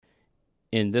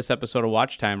In this episode of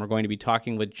Watch Time, we're going to be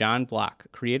talking with John Block,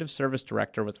 Creative Service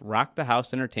Director with Rock the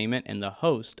House Entertainment and the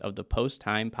host of the Post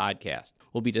Time podcast.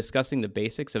 We'll be discussing the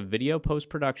basics of video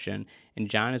post-production, and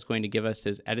John is going to give us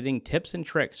his editing tips and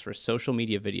tricks for social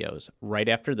media videos right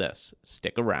after this.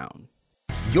 Stick around.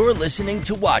 You're listening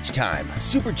to Watch Time,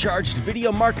 supercharged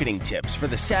video marketing tips for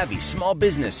the savvy small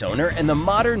business owner and the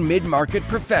modern mid-market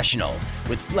professional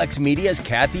with Flex Media's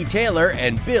Kathy Taylor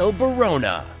and Bill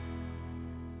Barona.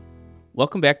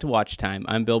 Welcome back to Watch Time.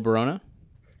 I'm Bill Barona.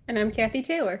 And I'm Kathy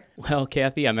Taylor. Well,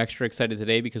 Kathy, I'm extra excited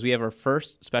today because we have our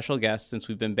first special guest since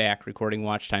we've been back recording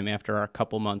Watch Time after our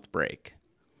couple-month break.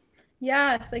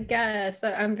 Yes, I guess.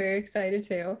 I'm very excited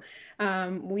too.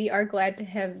 We are glad to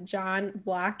have John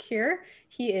Block here.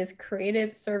 He is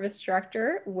Creative Service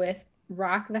Director with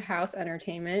Rock the House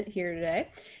Entertainment here today.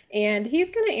 And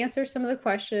he's going to answer some of the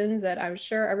questions that I'm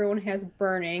sure everyone has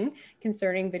burning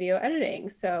concerning video editing.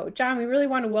 So, John, we really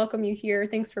want to welcome you here.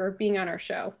 Thanks for being on our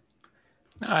show.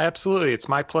 Absolutely. It's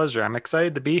my pleasure. I'm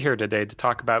excited to be here today to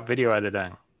talk about video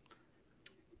editing.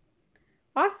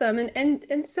 Awesome.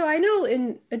 And so I know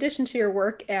in addition to your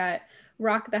work at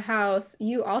Rock the House,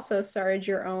 you also started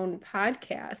your own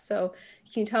podcast. So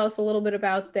can you tell us a little bit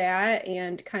about that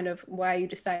and kind of why you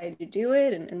decided to do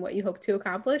it and what you hope to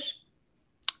accomplish?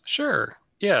 Sure.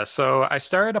 Yeah. So I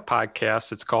started a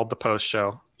podcast. It's called The Post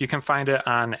Show. You can find it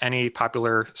on any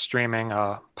popular streaming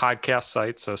podcast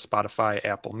site. So Spotify,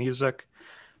 Apple Music.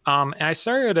 And I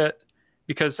started it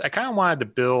because I kind of wanted to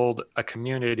build a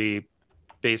community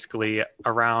basically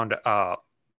around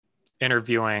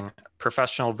interviewing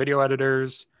professional video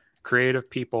editors, creative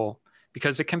people,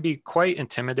 because it can be quite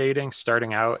intimidating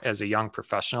starting out as a young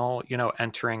professional,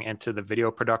 entering into the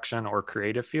video production or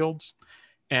creative fields.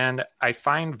 And I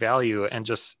find value in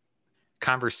just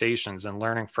conversations and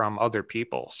learning from other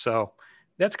people. So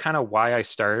that's kind of why I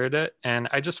started it. And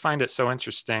I just find it so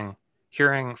interesting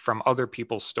hearing from other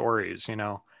people's stories,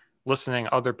 listening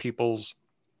other people's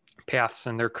paths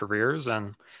in their careers.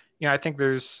 And I think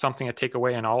there's something to take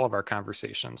away in all of our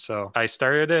conversations. So I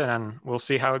started it and we'll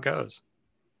see how it goes.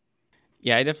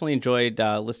 Yeah, I definitely enjoyed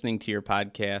listening to your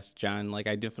podcast, John.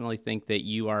 I definitely think that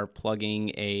you are plugging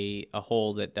a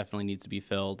hole that definitely needs to be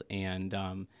filled. And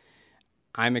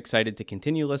I'm excited to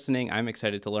continue listening. I'm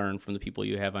excited to learn from the people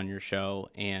you have on your show.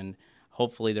 And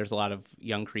hopefully there's a lot of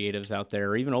young creatives out there,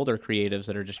 or even older creatives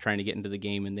that are just trying to get into the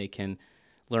game, and they can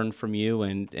learn from you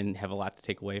and have a lot to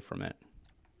take away from it.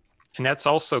 And that's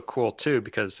also cool too,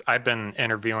 because I've been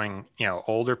interviewing,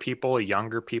 older people,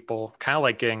 younger people, kind of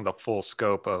like getting the full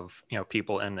scope of,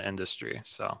 people in the industry.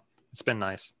 So it's been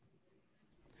nice.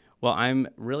 Well, I'm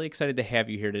really excited to have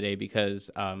you here today because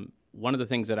one of the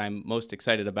things that I'm most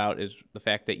excited about is the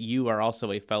fact that you are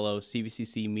also a fellow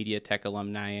CVCC Media Tech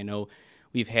alumni. I know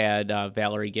we've had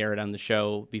Valerie Garrett on the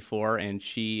show before, and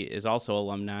she is also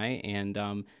alumni,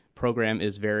 and program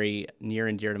is very near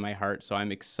and dear to my heart. So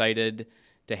I'm excited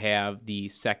to have the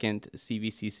second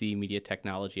CVCC Media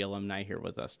Technology alumni here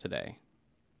with us today.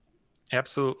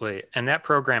 Absolutely. And that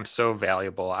program's so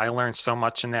valuable. I learned so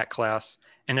much in that class.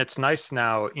 And it's nice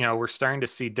now, we're starting to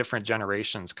see different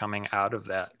generations coming out of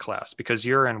that class, because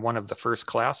you're in one of the first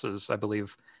classes, I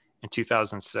believe, in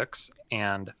 2006.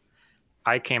 And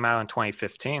I came out in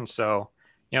 2015. So,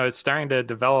 it's starting to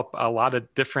develop a lot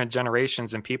of different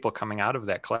generations and people coming out of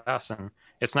that class. And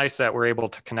it's nice that we're able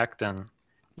to connect and,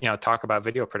 talk about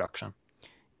video production.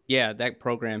 Yeah, that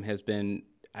program has been,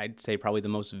 I'd say, probably the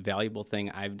most valuable thing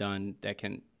I've done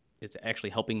it's actually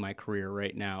helping my career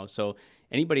right now. So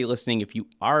anybody listening, if you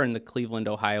are in the Cleveland,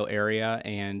 Ohio area,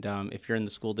 and if you're in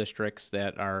the school districts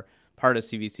that are part of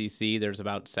CVCC, there's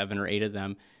about 7 or 8 of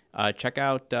them, check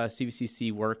out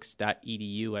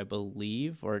cvccworks.edu, I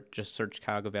believe, or just search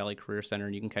Cuyahoga Valley Career Center,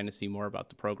 and you can kind of see more about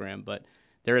the program. But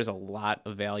there is a lot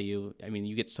of value. I mean,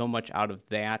 you get so much out of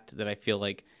that I feel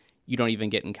like you don't even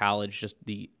get in college. Just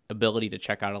the ability to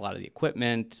check out a lot of the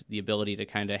equipment, the ability to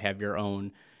kind of have your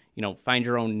own, find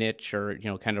your own niche, or,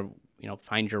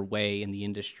 find your way in the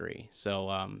industry. So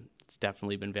it's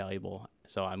definitely been valuable.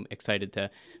 So I'm excited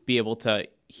to be able to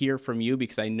hear from you,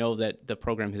 because I know that the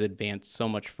program has advanced so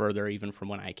much further even from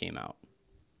when I came out.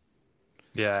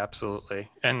 Yeah,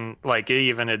 absolutely. And it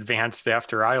even advanced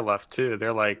after I left too.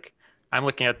 They're like, I'm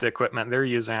looking at the equipment they're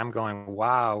using. I'm going,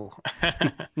 wow.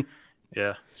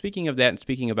 Yeah. Speaking of that, and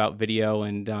speaking about video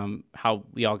and how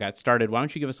we all got started, why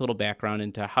don't you give us a little background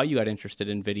into how you got interested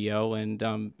in video and,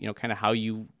 kind of how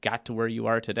you got to where you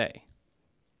are today?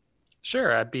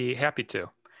 Sure, I'd be happy to.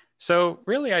 So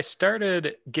really, I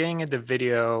started getting into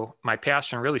video. My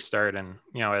passion really started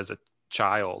as a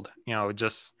child,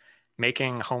 just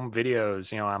making home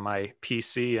videos, on my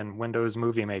PC and Windows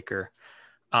Movie Maker.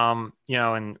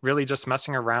 And really just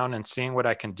messing around and seeing what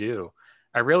I can do.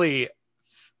 I really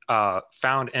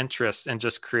found interest in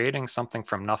just creating something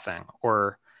from nothing,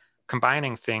 or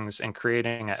combining things and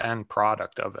creating an end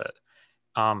product of it.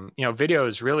 Video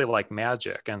is really like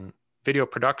magic, and video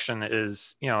production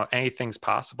is, anything's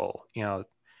possible.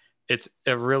 It's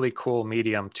a really cool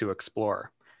medium to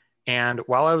explore. And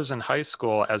while I was in high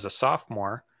school as a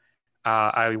sophomore,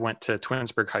 I went to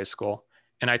Twinsburg High School,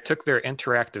 and I took their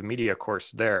interactive media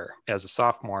course there as a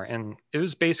sophomore. And it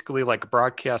was basically like a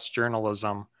broadcast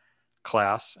journalism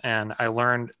class. And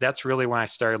that's really when I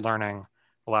started learning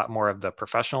a lot more of the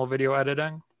professional video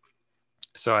editing.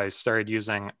 So I started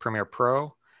using Premiere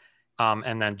Pro.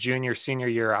 And then senior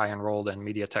year, I enrolled in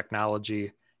media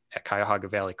technology at Cuyahoga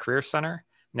Valley Career Center.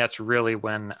 And that's really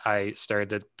when I started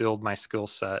to build my skill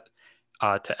set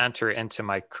to enter into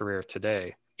my career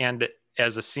today. And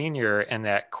as a senior in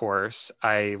that course,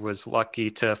 I was lucky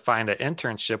to find an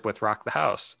internship with Rock the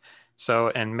House. So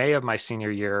in May of my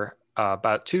senior year,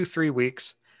 about 2-3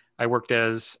 weeks, I worked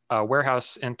as a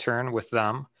warehouse intern with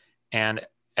them. And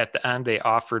at the end, they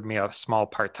offered me a small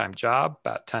part-time job,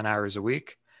 about 10 hours a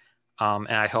week. And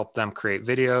I helped them create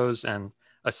videos and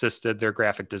assisted their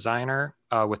graphic designer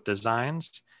with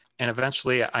designs. And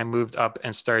eventually I moved up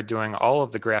and started doing all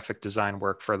of the graphic design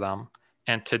work for them.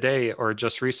 And today, or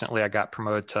just recently, I got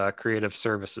promoted to creative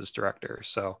services director.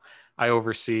 So I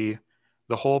oversee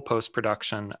the whole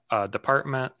post-production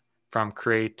department, from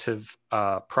creative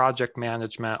project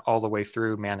management all the way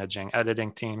through managing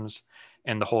editing teams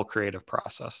and the whole creative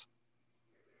process.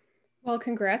 Well,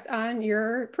 congrats on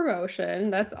your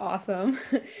promotion. That's awesome.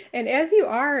 And as you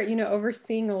are,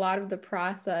 overseeing a lot of the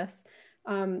process,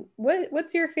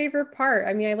 what's your favorite part?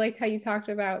 I mean, I liked how you talked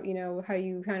about, how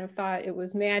you kind of thought it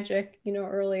was magic,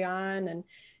 early on. And,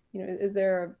 is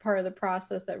there a part of the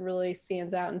process that really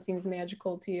stands out and seems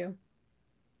magical to you?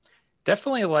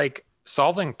 Definitely like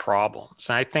solving problems.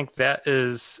 And I think that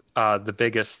is the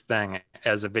biggest thing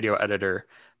as a video editor.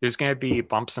 There's going to be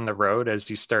bumps in the road as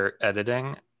you start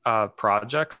editing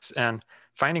projects, and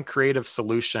finding creative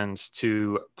solutions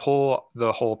to pull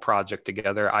the whole project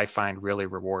together, I find really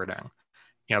rewarding.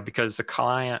 Because the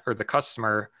client or the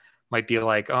customer might be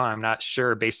like, oh, I'm not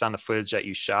sure based on the footage that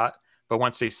you shot. But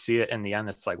once they see it in the end,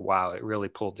 it's like, wow, it really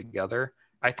pulled together.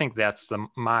 I think that's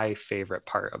my favorite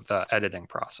part of the editing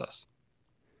process.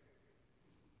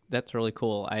 That's really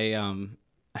cool. I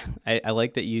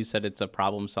like that you said it's a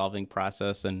problem-solving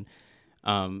process, and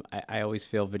I always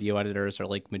feel video editors are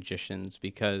like magicians,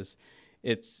 because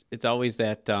it's always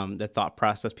that thought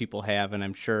process people have, and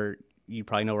I'm sure you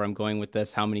probably know where I'm going with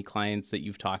this, how many clients that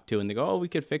you've talked to and they go, oh, we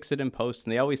could fix it in post.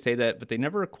 And they always say that, but they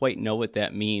never quite know what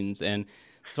that means. And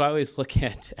so I always look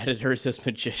at editors as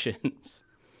magicians.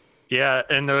 Yeah.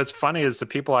 And what's funny is the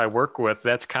people I work with,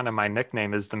 that's kind of my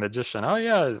nickname, is the magician. Oh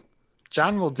yeah,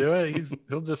 John will do it.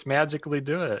 He'll just magically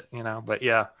do it, but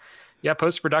yeah,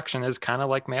 post-production is kind of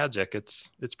like magic.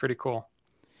 It's pretty cool.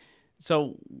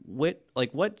 So what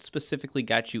specifically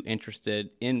got you interested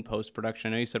in post-production?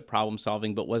 I know you said problem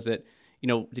solving, but was it,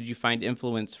 did you find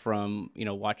influence from,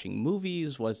 watching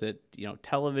movies? Was it,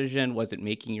 television? Was it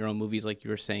making your own movies like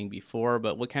you were saying before?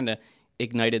 But what kind of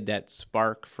ignited that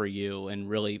spark for you, and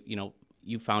really,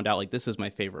 you found out like, this is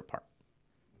my favorite part?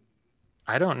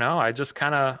 I don't know. It's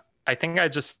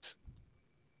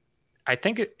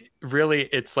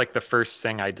like the first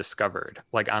thing I discovered,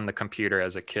 like on the computer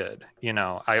as a kid.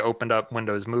 I opened up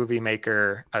Windows Movie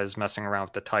Maker. I was messing around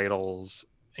with the titles.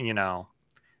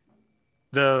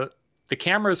 The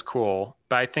camera is cool,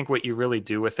 but I think what you really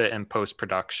do with it in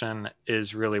post-production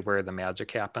is really where the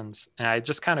magic happens. And I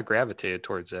just kind of gravitated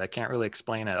towards it. I can't really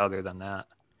explain it other than that.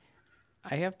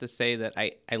 I have to say that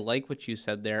I like what you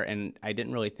said there, and I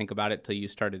didn't really think about it till you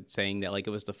started saying that, like,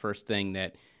 it was the first thing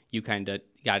that you kind of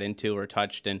got into or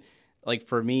touched. And like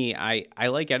for me, I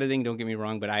like editing, don't get me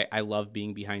wrong, but I love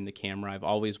being behind the camera. I've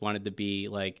always wanted to be,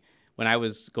 like, when I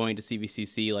was going to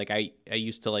CVCC, like I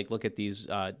used to like look at these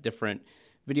different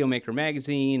Video Maker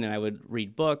magazine, and I would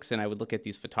read books, and I would look at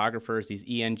these photographers, these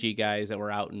ENG guys that were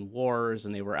out in wars,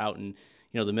 and they were out in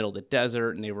the middle of the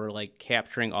desert, and they were like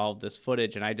capturing all of this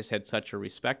footage, and I just had such a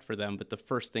respect for them. But the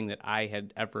first thing that I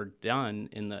had ever done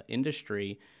in the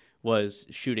industry was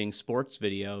shooting sports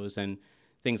videos and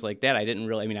things like that. I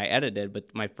edited,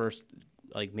 but my first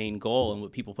like main goal and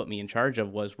what people put me in charge of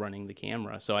was running the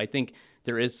camera. So I think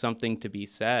there is something to be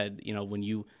said, when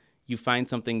you find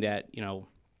something that,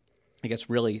 I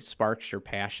guess really sparks your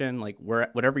passion, like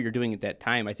whatever you're doing at that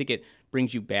time. I think it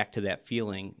brings you back to that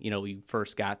feeling, you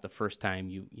first got the first time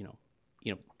you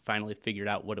finally figured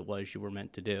out what it was you were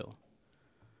meant to do.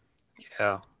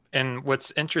 Yeah. And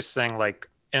what's interesting, like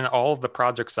in all of the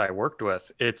projects I worked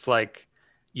with, it's like,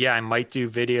 yeah, I might do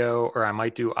video or I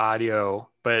might do audio,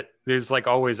 but there's like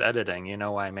always editing, you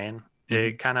know what I mean?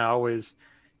 It kind of always,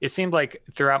 it seemed like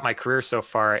throughout my career so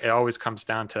far, it always comes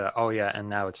down to, oh yeah, and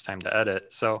now it's time to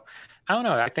edit. So I don't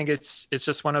know. I think it's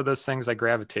just one of those things I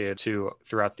gravitated to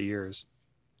throughout the years.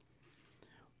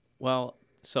 Well,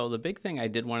 so the big thing I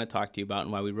did want to talk to you about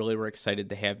and why we really were excited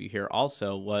to have you here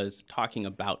also was talking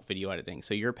about video editing.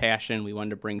 So your passion, we wanted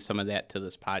to bring some of that to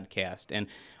this podcast. And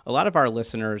a lot of our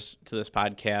listeners to this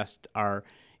podcast are,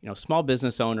 small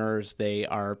business owners. They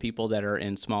are people that are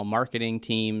in small marketing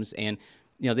teams, and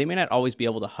they may not always be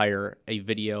able to hire a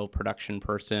video production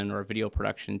person or a video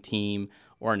production team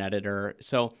or an editor.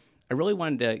 So I really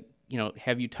wanted to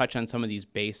have you touch on some of these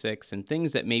basics and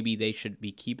things that maybe they should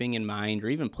be keeping in mind, or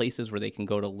even places where they can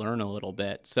go to learn a little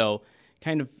bit. So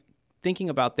kind of thinking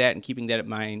about that and keeping that in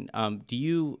mind, do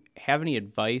you have any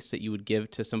advice that you would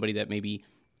give to somebody that maybe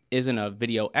isn't a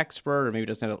video expert or maybe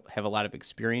doesn't have a lot of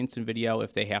experience in video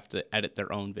if they have to edit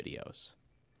their own videos?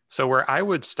 So where I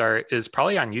would start is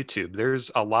probably on YouTube.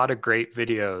 There's a lot of great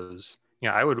videos.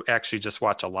 I would actually just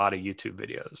watch a lot of YouTube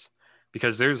videos,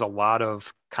 because there's a lot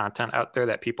of content out there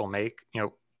that people make,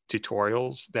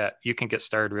 tutorials that you can get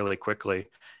started really quickly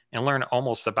and learn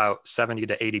almost about 70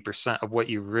 to 80% of what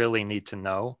you really need to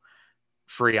know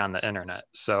free on the internet.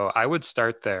 So I would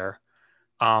start there.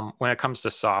 When it comes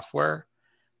to software,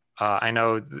 I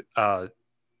know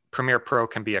Premiere Pro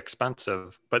can be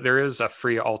expensive, but there is a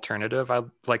free alternative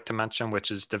I'd like to mention, which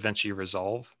is DaVinci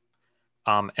Resolve.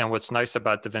 And what's nice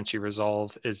about DaVinci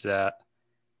Resolve is that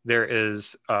there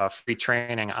is free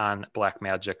training on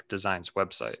Blackmagic Design's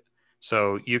website.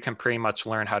 So you can pretty much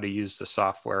learn how to use the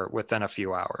software within a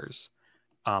few hours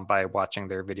by watching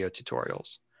their video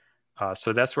tutorials.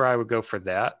 So that's where I would go for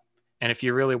that. And if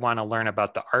you really want to learn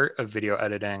about the art of video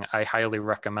editing, I highly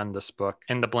recommend this book,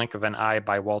 In the Blink of an Eye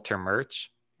by Walter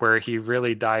Murch, where he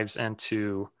really dives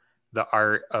into the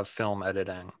art of film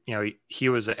editing. He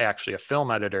was actually a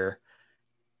film editor.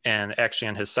 And actually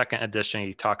in his second edition,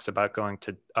 he talks about going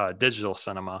to digital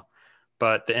cinema,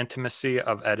 but the intimacy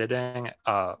of editing,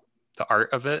 the art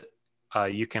of it,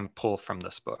 you can pull from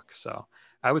this book. So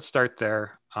I would start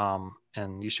there,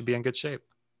 and you should be in good shape.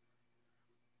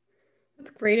 That's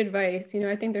great advice.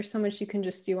 I think there's so much you can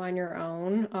just do on your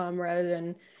own, rather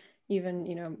than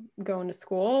even, going to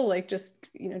school, like just,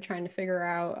 trying to figure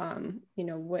out,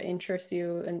 what interests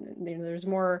you. And, there's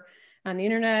more on the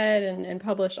internet and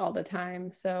published all the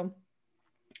time. So,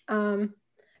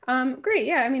 great.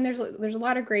 Yeah. I mean, there's a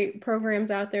lot of great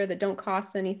programs out there that don't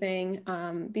cost anything.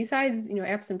 Besides,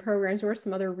 apps and programs, what are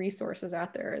some other resources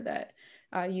out there that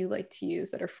you like to use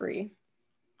that are free?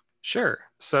 Sure.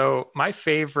 So my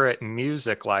favorite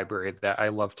music library that I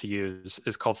love to use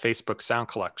is called Facebook Sound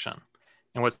Collection.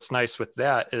 And what's nice with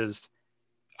that is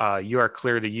you are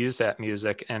clear to use that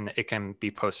music, and it can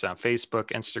be posted on Facebook,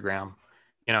 Instagram,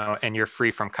 and you're free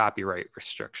from copyright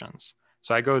restrictions.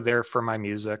 So I go there for my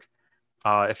music.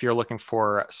 If you're looking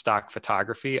for stock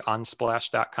photography,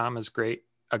 unsplash.com is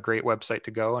a great website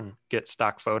to go and get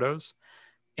stock photos.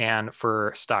 And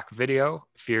for stock video,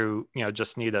 if you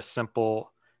just need a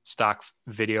simple stock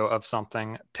video of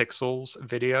something, Pexels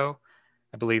Video,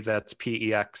 I believe that's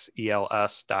PEXELS.com.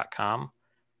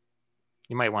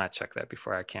 You might want to check that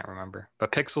before, I can't remember.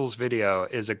 But Pexels Video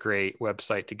is a great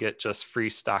website to get just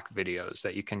free stock videos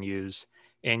that you can use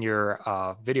in your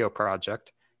video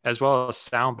project, as well as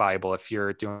Sound Bible if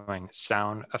you're doing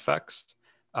sound effects.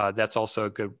 That's also a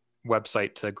good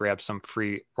website to grab some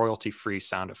free royalty-free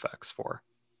sound effects for.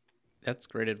 That's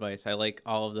great advice. I like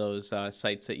all of those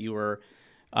sites that you were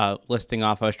listing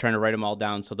off. I was trying to write them all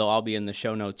down, so they'll all be in the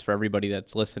show notes for everybody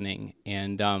that's listening.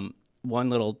 And one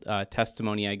little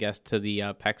testimony, I guess, to the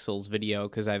Pexels Video,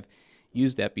 because I've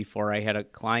used that before. I had a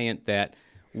client that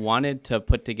wanted to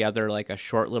put together like a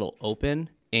short little open,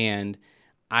 and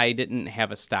I didn't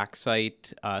have a stock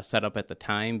site set up at the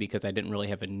time because I didn't really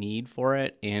have a need for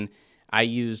it. And I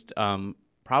used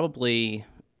probably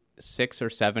 6 or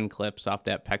 7 clips off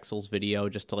that Pexels Video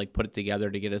just to like put it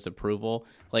together to get his approval.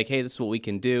 Like, hey, this is what we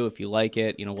can do. If you like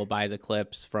it, we'll buy the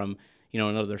clips from,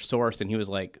 another source. And he was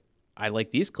like, I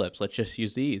like these clips. Let's just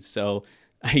use these. So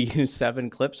I used 7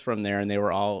 clips from there, and they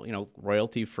were all,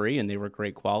 royalty free, and they were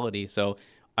great quality. So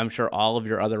I'm sure all of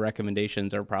your other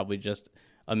recommendations are probably just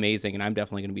amazing, and I'm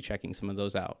definitely going to be checking some of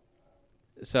those out.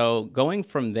 So going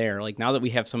from there, like now that we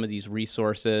have some of these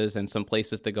resources and some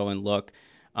places to go and look,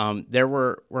 there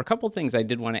were a couple things I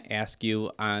did want to ask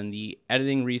you on the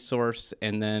editing resource,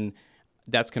 and then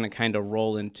that's going to kind of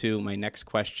roll into my next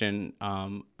question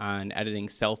on editing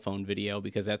cell phone video,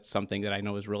 because that's something that I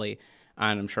know is really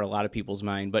on, I'm sure, a lot of people's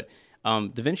mind. But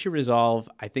DaVinci Resolve,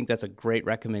 I think that's a great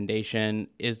recommendation.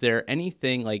 Is there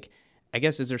anything like, I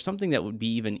guess, is there something that would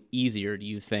be even easier, do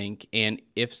you think? And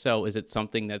if so, is it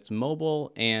something that's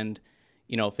mobile? And,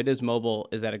 if it is mobile,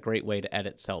 is that a great way to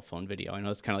edit cell phone video? I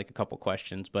know it's kind of like a couple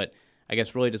questions, but I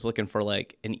guess really just looking for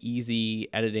like an easy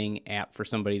editing app for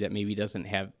somebody that maybe doesn't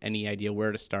have any idea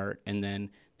where to start, and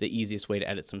then the easiest way to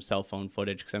edit some cell phone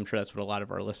footage, because I'm sure that's what a lot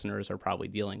of our listeners are probably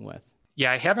dealing with.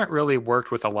 Yeah, I haven't really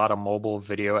worked with a lot of mobile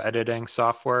video editing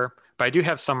software, but I do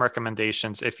have some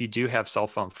recommendations if you do have cell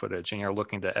phone footage and you're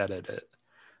looking to edit it.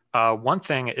 One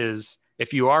thing is,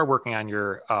 if you are working on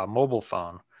your mobile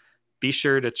phone, be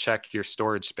sure to check your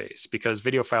storage space, because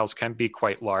video files can be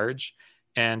quite large.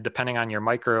 And depending on your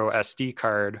micro SD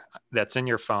card that's in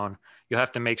your phone, you'll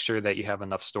have to make sure that you have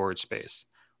enough storage space.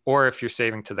 Or if you're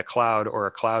saving to the cloud or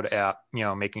a cloud app,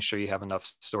 making sure you have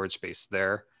enough storage space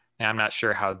there. And I'm not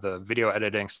sure how the video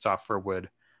editing software would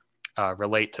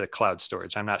relate to cloud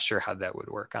storage. I'm not sure how that would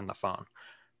work on the phone.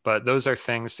 But those are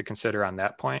things to consider on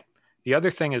that point. The other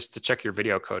thing is to check your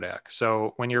video codec.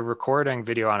 So when you're recording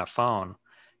video on a phone,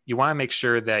 you want to make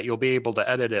sure that you'll be able to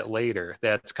edit it later,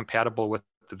 that's compatible with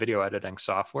the video editing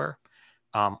software.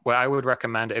 What I would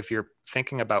recommend if you're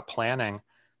thinking about planning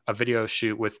a video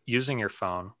shoot with using your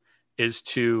phone is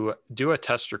to do a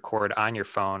test record on your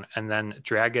phone and then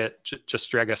drag a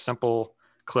simple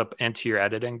clip into your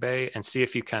editing bay and see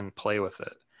if you can play with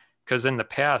it. Because in the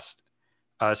past,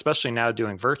 especially now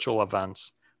doing virtual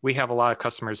events, we have a lot of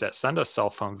customers that send us cell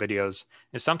phone videos,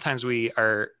 and sometimes we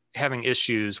are having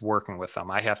issues working with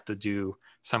them. I have to do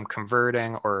some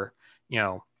converting, or,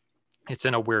 it's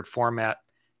in a weird format,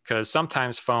 because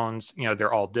sometimes phones,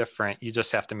 they're all different. You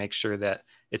just have to make sure that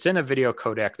it's in a video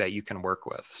codec that you can work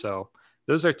with. So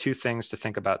those are two things to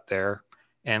think about there.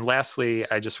 And lastly,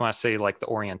 I just want to say like the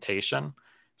orientation.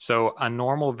 So a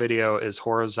normal video is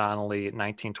horizontally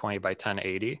 1920 by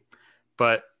 1080,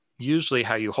 but usually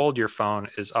how you hold your phone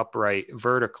is upright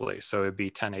vertically. So it'd be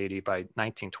 1080 by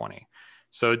 1920.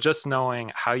 So just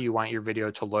knowing how you want your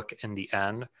video to look in the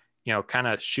end, kind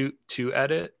of shoot to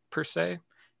edit per se,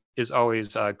 is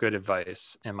always good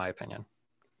advice, in my opinion.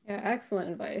 Yeah,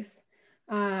 excellent advice.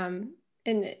 And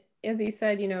as you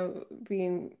said,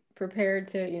 being prepared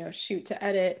to, shoot to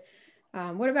edit.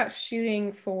 What about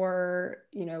shooting for,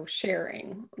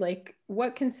 sharing? Like,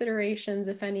 what considerations,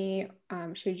 if any,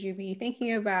 should you be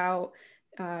thinking about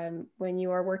when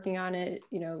you are working on it,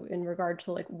 in regard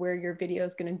to like where your video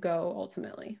is going to go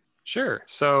ultimately? Sure.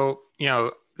 So,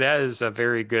 that is a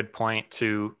very good point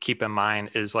to keep in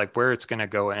mind, is like where it's going to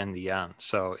go in the end.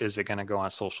 So is it going to go on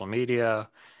social media?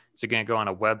 Is it going to go on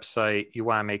a website? You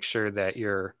want to make sure that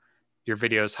your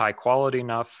video is high quality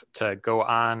enough to go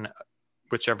on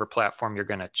whichever platform you're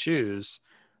going to choose.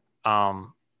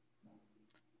 The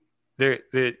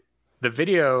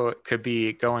video could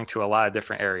be going to a lot of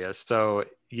different areas. So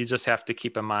you just have to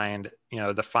keep in mind,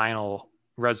 the final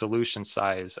resolution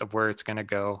size of where it's going to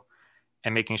go,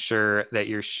 and making sure that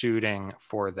you're shooting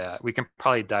for that. We can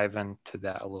probably dive into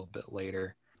that a little bit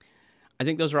later. I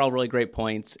think those are all really great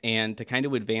points. And to kind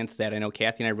of advance that, I know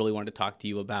Kathy and I really wanted to talk to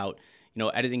you about,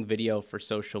 editing video for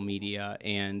social media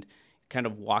and kind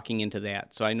of walking into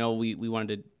that. So I know we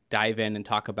wanted to dive in and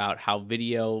talk about how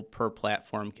video per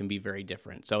platform can be very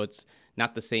different. So it's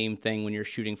not the same thing when you're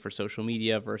shooting for social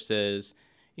media versus,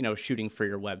 shooting for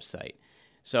your website.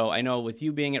 So I know with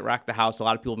you being at Rock the House, a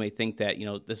lot of people may think that,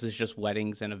 this is just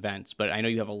weddings and events, but I know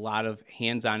you have a lot of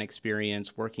hands-on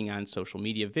experience working on social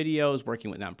media videos, working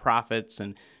with nonprofits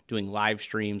and doing live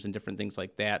streams and different things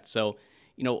like that. So,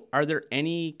 are there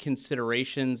any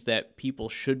considerations that people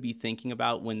should be thinking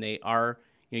about when they are,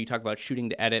 you talk about shooting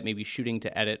to edit, maybe shooting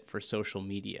to edit for social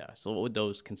media. So what would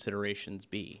those considerations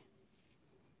be?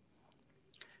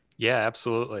 Yeah,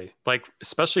 absolutely. Like,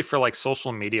 especially for like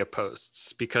social media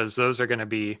posts, because those are going to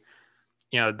be,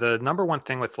 the number one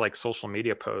thing with like social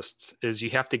media posts is you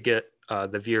have to get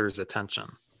the viewer's attention.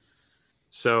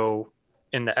 So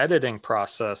in the editing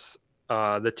process,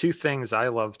 the two things I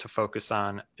love to focus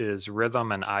on is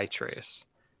rhythm and eye trace.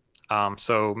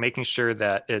 So making sure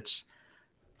that it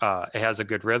has a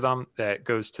good rhythm that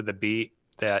goes to the beat,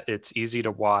 that it's easy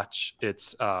to watch,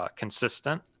 it's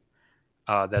consistent,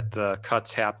 that the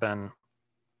cuts happen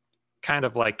kind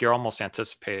of like you're almost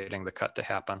anticipating the cut to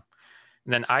happen.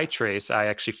 And then eye trace, I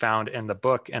actually found in the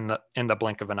book, in the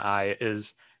blink of an eye,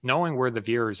 is knowing where the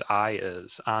viewer's eye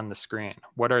is on the screen.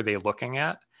 What are they looking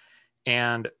at?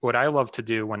 And what I love to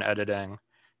do when editing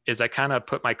is I kind of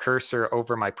put my cursor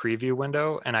over my preview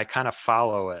window and I kind of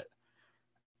follow it,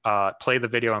 play the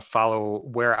video and follow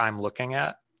where I'm looking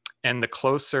at. And the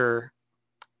closer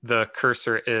the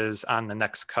cursor is on the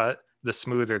next cut, the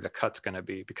smoother the cut's going to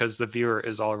be, because the viewer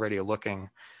is already looking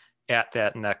at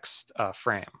that next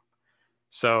frame.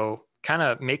 So kind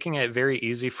of making it very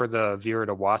easy for the viewer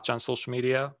to watch on social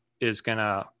media is going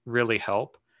to really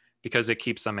help, because it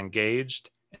keeps them engaged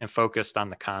and focused on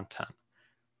the content.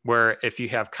 Where if you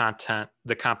have content,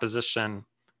 the composition,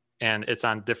 and it's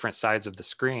on different sides of the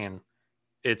screen,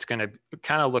 it's going to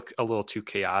kind of look a little too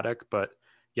chaotic. But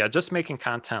yeah, just making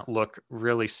content look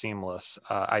really seamless,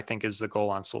 I think, is the goal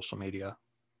on social media.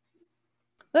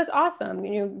 That's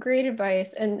awesome. Great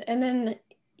advice. And then,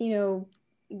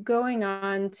 going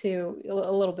on to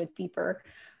a little bit deeper,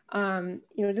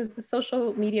 does the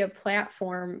social media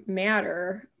platform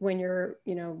matter when you're,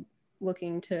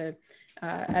 looking to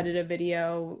edit a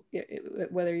video,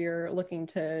 whether you're looking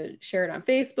to share it on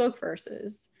Facebook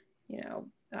versus,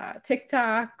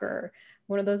 TikTok or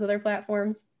one of those other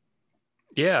platforms?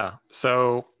 Yeah.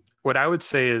 So what I would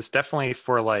say is definitely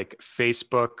for like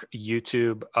Facebook,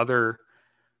 YouTube, other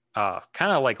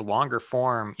kind of like longer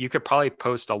form, you could probably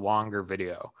post a longer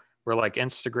video. Where like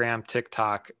Instagram,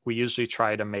 TikTok, we usually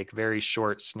try to make very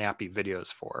short, snappy videos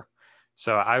for.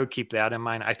 So I would keep that in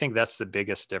mind. I think that's the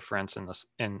biggest difference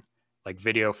in like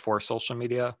video for social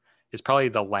media is probably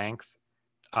the length.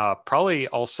 Probably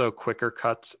also quicker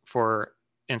cuts for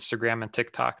Instagram and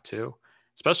TikTok too,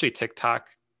 especially TikTok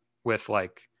with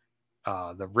like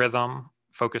the rhythm,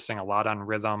 focusing a lot on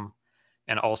rhythm,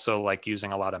 and also like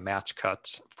using a lot of match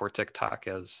cuts for TikTok,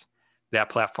 as that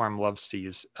platform loves to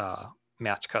use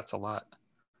match cuts a lot.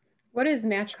 What is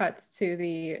match cuts to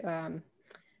the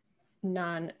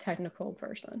non-technical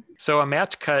person? So a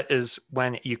match cut is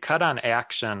when you cut on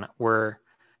action where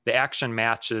the action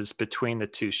matches between the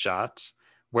two shots,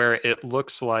 where it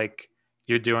looks like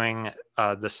you're doing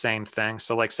the same thing.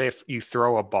 So like say if you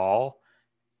throw a ball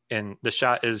and the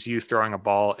shot is you throwing a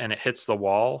ball and it hits the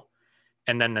wall,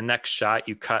 and then the next shot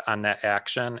you cut on that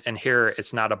action, and here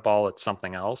it's not a ball, it's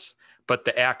something else, but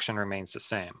the action remains the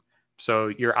same. So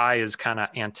your eye is kind of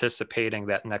anticipating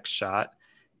that next shot,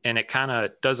 and it kind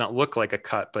of doesn't look like a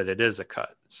cut, but it is a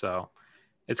cut. So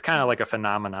it's kind of like a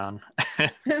phenomenon.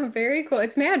 Very cool.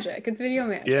 It's magic. It's video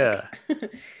magic. Yeah.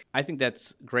 I think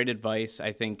that's great advice.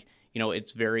 I think,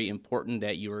 it's very important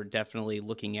that you are definitely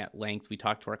looking at length. We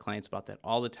talk to our clients about that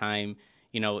all the time.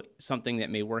 Something that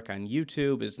may work on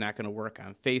YouTube is not going to work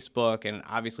on Facebook. And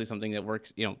obviously something that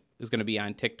works, is going to be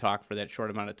on TikTok for that short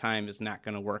amount of time is not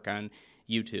going to work on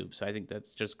YouTube. So I think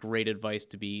that's just great advice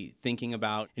to be thinking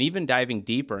about, and even diving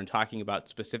deeper and talking about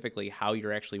specifically how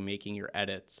you're actually making your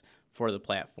edits for the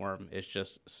platform is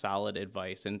just solid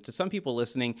advice. And to some people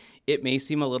listening, it may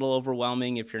seem a little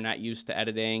overwhelming if you're not used to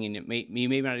editing, and you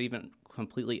may not even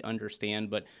completely understand,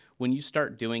 but when you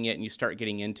start doing it and you start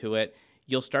getting into it,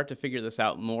 you'll start to figure this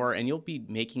out more, and you'll be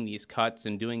making these cuts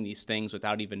and doing these things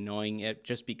without even knowing it,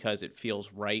 just because it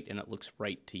feels right and it looks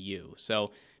right to you.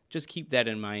 So just keep that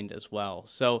in mind as well.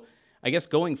 So I guess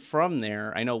going from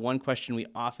there, I know one question we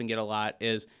often get a lot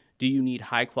is, do you need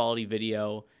high quality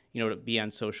video, to be on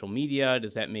social media?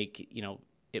 Does that make,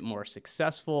 it more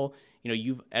successful?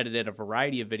 You've edited a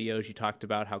variety of videos. You talked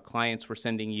about how clients were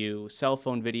sending you cell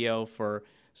phone video for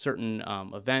certain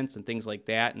events and things like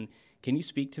that. And can you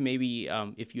speak to maybe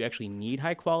if you actually need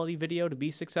high quality video to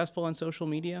be successful on social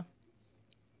media?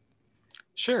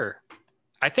 Sure.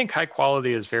 I think high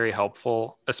quality is very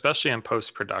helpful, especially in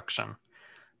post-production,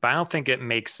 but I don't think it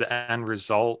makes the end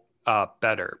result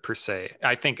better per se.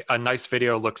 I think a nice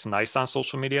video looks nice on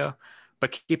social media,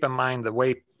 but keep in mind the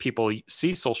way people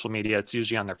see social media, it's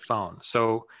usually on their phone.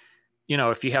 So,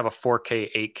 if you have a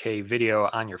 4K, 8K video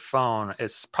on your phone,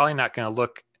 it's probably not going to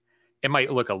look, it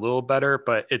might look a little better,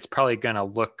 but it's probably going to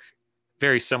look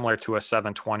very similar to a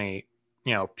 720,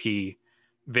 p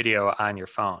video on your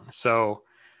phone. So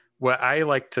what I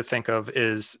like to think of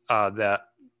is that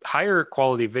higher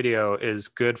quality video is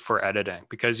good for editing,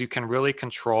 because you can really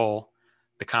control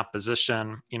the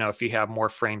composition. If you have more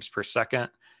frames per second,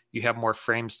 you have more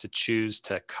frames to choose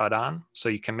to cut on, so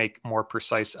you can make more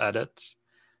precise edits.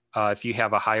 If you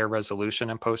have a higher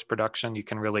resolution in post-production, you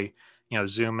can really,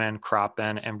 zoom in, crop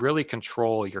in, and really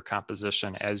control your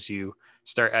composition as you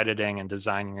start editing and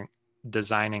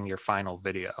designing your final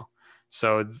video.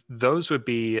 So those would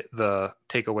be the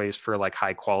takeaways for like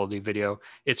high quality video.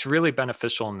 It's really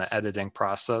beneficial in the editing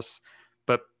process,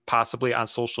 but possibly on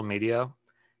social media,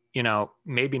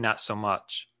 maybe not so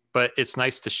much, but it's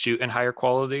nice to shoot in higher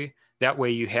quality. That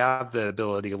way you have the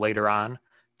ability later on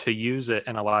to use it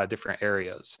in a lot of different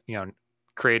areas,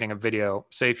 creating a video.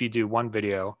 Say if you do one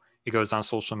video, it goes on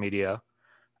social media.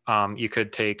 You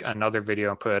could take another video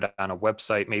and put it on a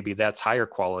website. Maybe that's higher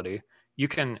quality. You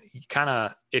can kind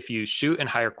of, if you shoot in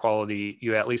higher quality,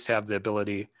 you at least have the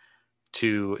ability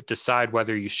to decide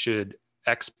whether you should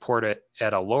export it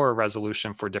at a lower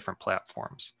resolution for different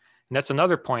platforms. And that's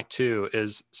another point too,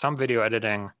 is some video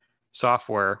editing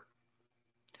software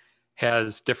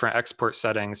has different export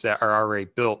settings that are already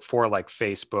built for like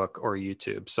Facebook or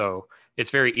YouTube. So it's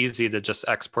very easy to just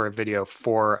export a video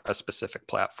for a specific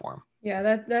platform.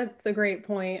 Yeah, that's a great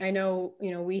point. I know,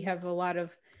 we have a lot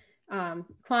of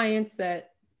clients that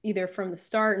either from the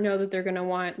start know that they're going to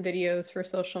want videos for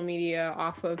social media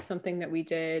off of something that we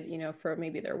did, for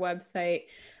maybe their website,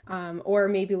 or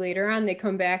maybe later on they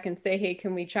come back and say, hey,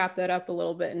 can we chop that up a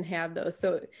little bit and have those?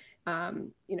 So,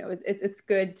 it's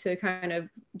good to kind of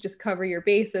just cover your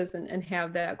bases and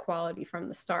have that quality from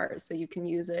the start so you can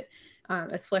use it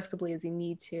as flexibly as you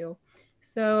need to.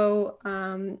 So,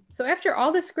 so after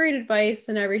all this great advice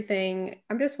and everything,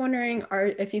 I'm just wondering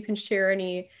if you can share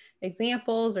any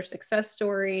examples or success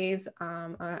stories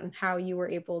on how you were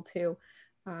able to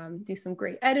do some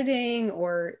great editing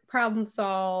or problem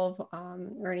solve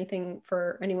or anything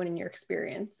for anyone in your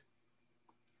experience.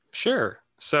 Sure.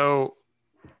 So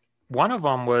one of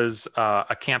them was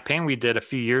a campaign we did a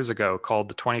few years ago called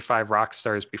the 25 Rock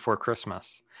Stars Before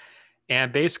Christmas.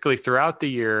 And basically throughout the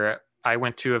year, I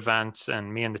went to events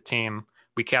and me and the team,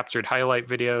 we captured highlight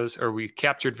videos, or we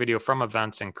captured video from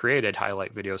events and created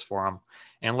highlight videos for them.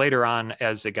 And later on,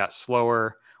 as it got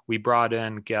slower, we brought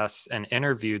in guests and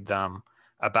interviewed them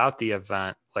about the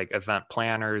event, like event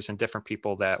planners and different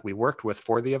people that we worked with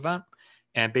for the event.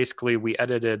 And basically we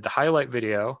edited the highlight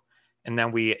video, and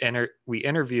then we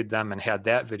interviewed them and had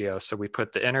that video. So we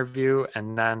put the interview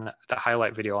and then the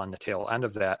highlight video on the tail end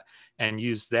of that and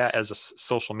used that as a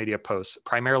social media post,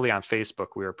 primarily on Facebook.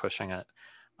 We were pushing it.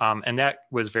 And that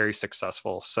was very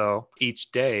successful. So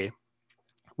each day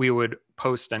we would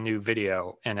post a new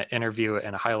video and an interview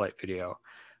and a highlight video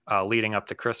leading up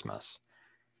to Christmas.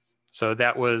 So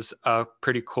that was a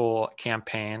pretty cool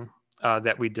campaign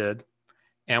that we did.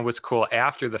 And what's cool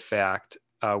after the fact,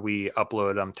 we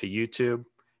uploaded them to YouTube,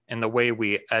 and the way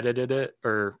we edited it,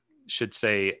 or should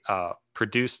say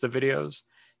produced the videos,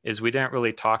 is we didn't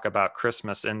really talk about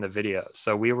Christmas in the video.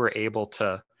 So we were able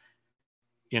to,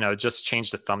 just change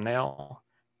the thumbnail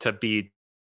to be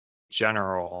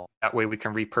general. That way we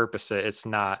can repurpose it. It's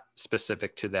not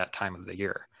specific to that time of the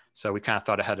year. So we kind of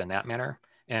thought ahead in that manner.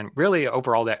 And really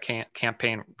overall, that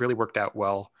campaign really worked out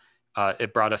well.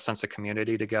 It brought a sense of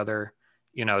community together,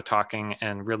 talking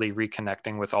and really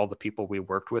reconnecting with all the people we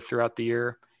worked with throughout the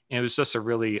year. And it was just a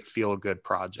really feel-good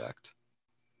project.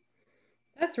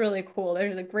 That's really cool.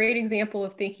 There's a great example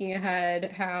of thinking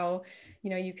ahead, how,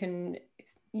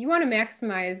 you want to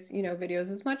maximize,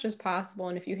 videos as much as possible.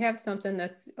 And if you have something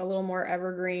that's a little more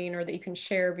evergreen or that you can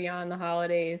share beyond the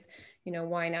holidays,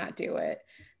 why not do it?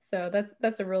 So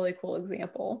that's a really cool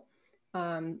example.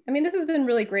 This has been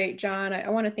really great, John. I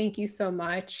want to thank you so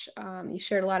much. You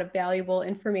shared a lot of valuable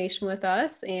information with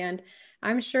us, and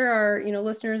I'm sure our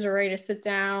listeners are ready to sit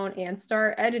down and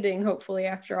start editing, hopefully,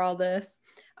 after all this.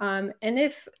 And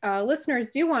if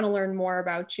listeners do want to learn more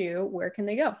about you, where can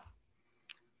they go?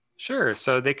 Sure.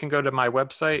 So they can go to my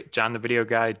website,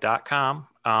 johnthevideoguy.com.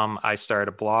 I started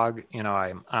a blog.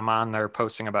 I'm on there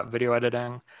posting about video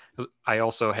editing. I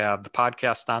also have the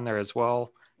podcast on there as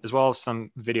well as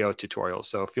some video tutorials.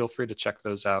 So feel free to check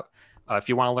those out. If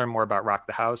you want to learn more about Rock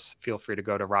the House, feel free to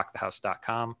go to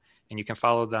rockthehouse.com, and you can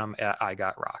follow them at I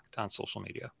Got Rocked on social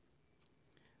media.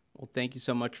 Well, thank you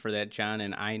so much for that, John.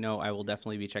 And I know I will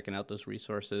definitely be checking out those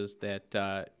resources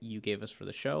that you gave us for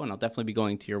the show. And I'll definitely be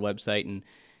going to your website and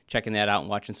checking that out and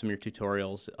watching some of your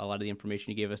tutorials. A lot of the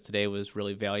information you gave us today was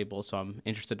really valuable, so I'm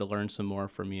interested to learn some more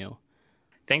from you.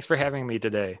 Thanks for having me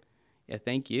today. Yeah,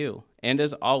 thank you. And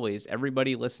as always,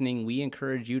 everybody listening, we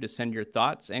encourage you to send your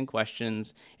thoughts and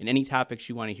questions and any topics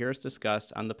you want to hear us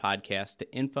discuss on the podcast to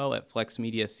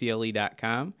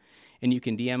info@flexmediacle.com. And you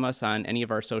can DM us on any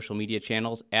of our social media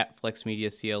channels at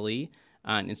FlexMediaCLE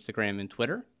on Instagram and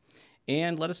Twitter.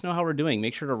 And let us know how we're doing.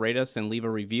 Make sure to rate us and leave a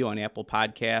review on Apple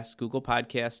Podcasts, Google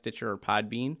Podcasts, Stitcher, or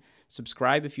Podbean.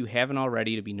 Subscribe if you haven't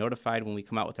already to be notified when we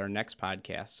come out with our next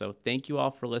podcast. So thank you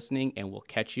all for listening, and we'll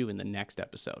catch you in the next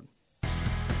episode.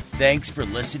 Thanks for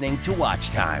listening to Watch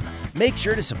Time. Make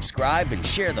sure to subscribe and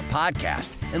share the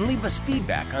podcast, and leave us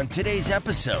feedback on today's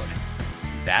episode.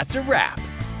 That's a wrap.